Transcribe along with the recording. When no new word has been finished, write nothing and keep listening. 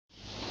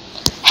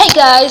Hey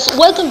guys,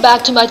 welcome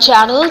back to my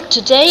channel.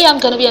 Today I'm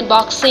going to be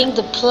unboxing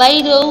the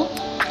Play-Doh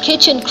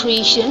Kitchen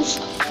Creations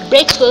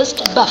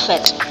Breakfast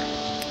Buffet.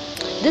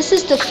 This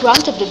is the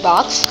front of the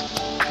box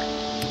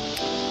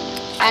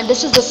and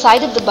this is the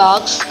side of the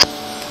box.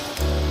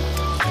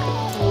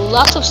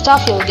 Lots of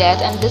stuff you'll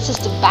get, and this is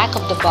the back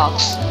of the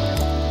box.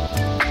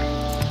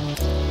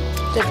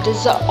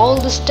 These are all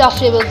the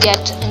stuff you will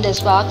get in this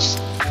box.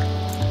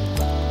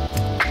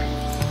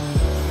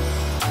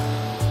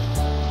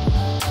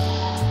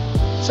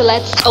 So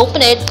let's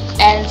open it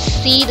and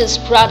see these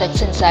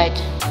products inside.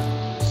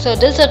 So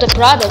these are the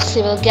products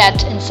you will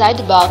get inside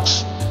the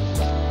box.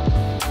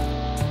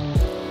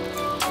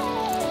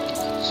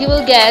 You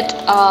will get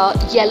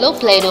yellow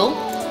Play-Doh.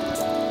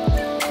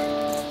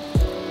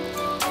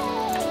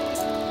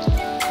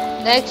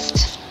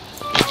 Next,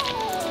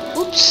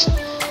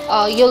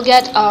 you'll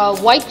get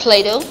white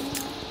Play-Doh,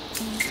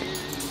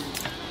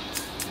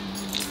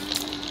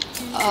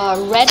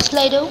 red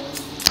Play-Doh,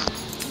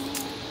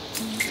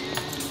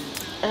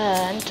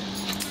 and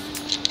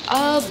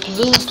a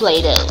blue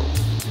Play-Doh.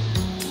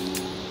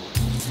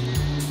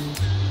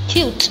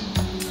 Cute.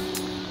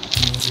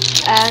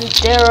 And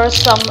there are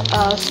some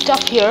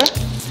stuff here,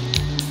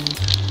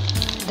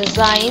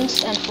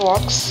 designs and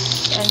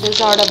forks, and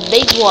these are the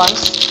big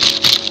ones.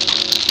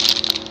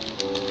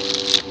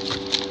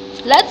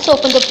 Let's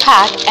open the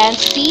pack and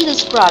see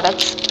these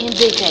products in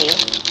detail.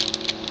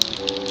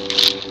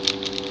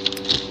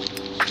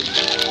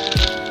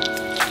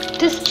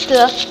 This is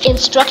the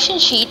instruction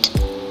sheet,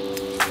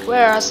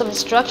 where are some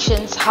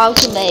instructions how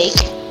to make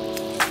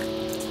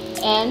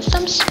and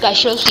some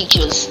special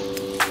features.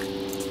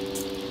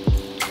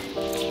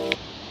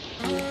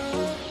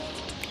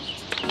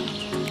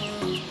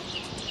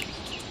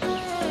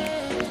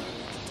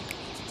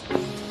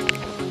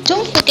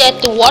 Don't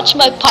forget to watch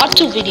my part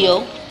 2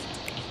 video.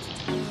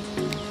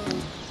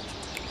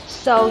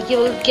 So you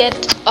will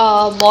get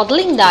a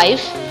modeling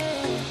knife,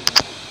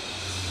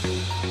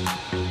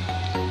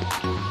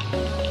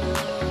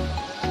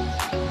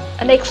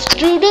 an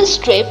extruder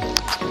strip,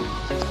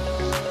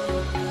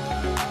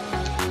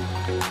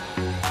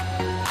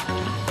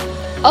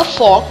 a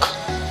fork,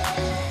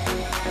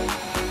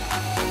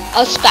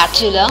 a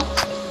spatula,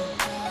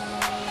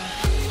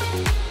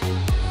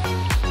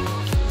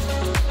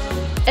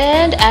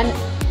 and an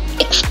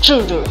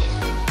extruder,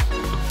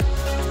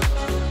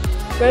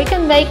 where you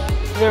can make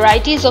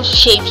varieties of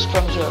shapes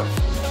from here.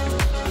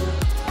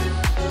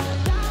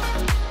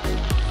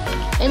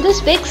 In this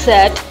big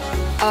set,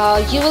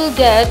 you will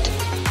get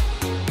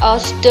a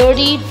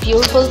sturdy,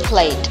 beautiful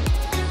plate.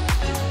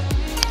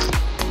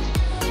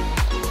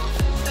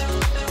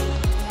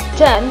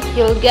 Then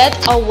you'll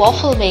get a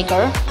waffle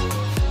maker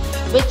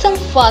with some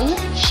fun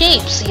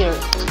shapes here,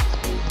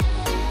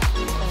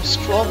 some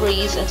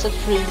strawberries and some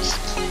fruits.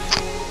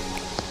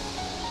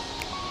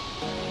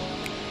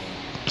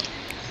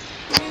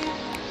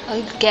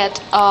 I'll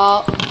get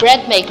a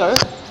bread maker,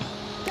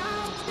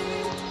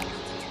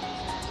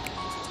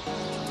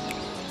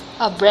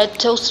 a bread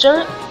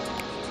toaster,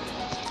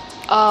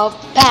 a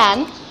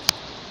pan,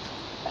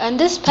 and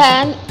this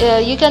pan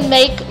you can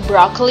make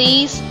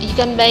broccolis, you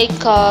can make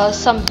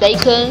some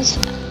bacons,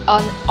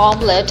 an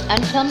omelette,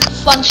 and some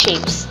fun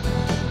shapes.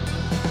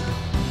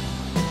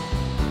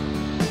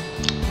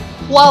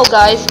 Wow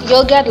guys,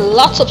 you'll get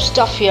lots of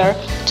stuff here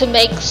to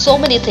make so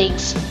many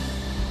things.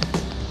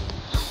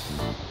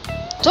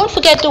 Don't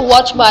forget to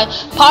watch my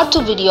part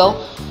 2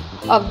 video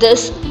of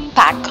this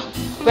pack,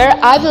 where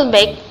I will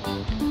make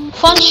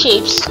fun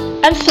shapes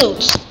and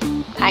foods.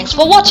 Thanks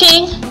for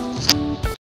watching.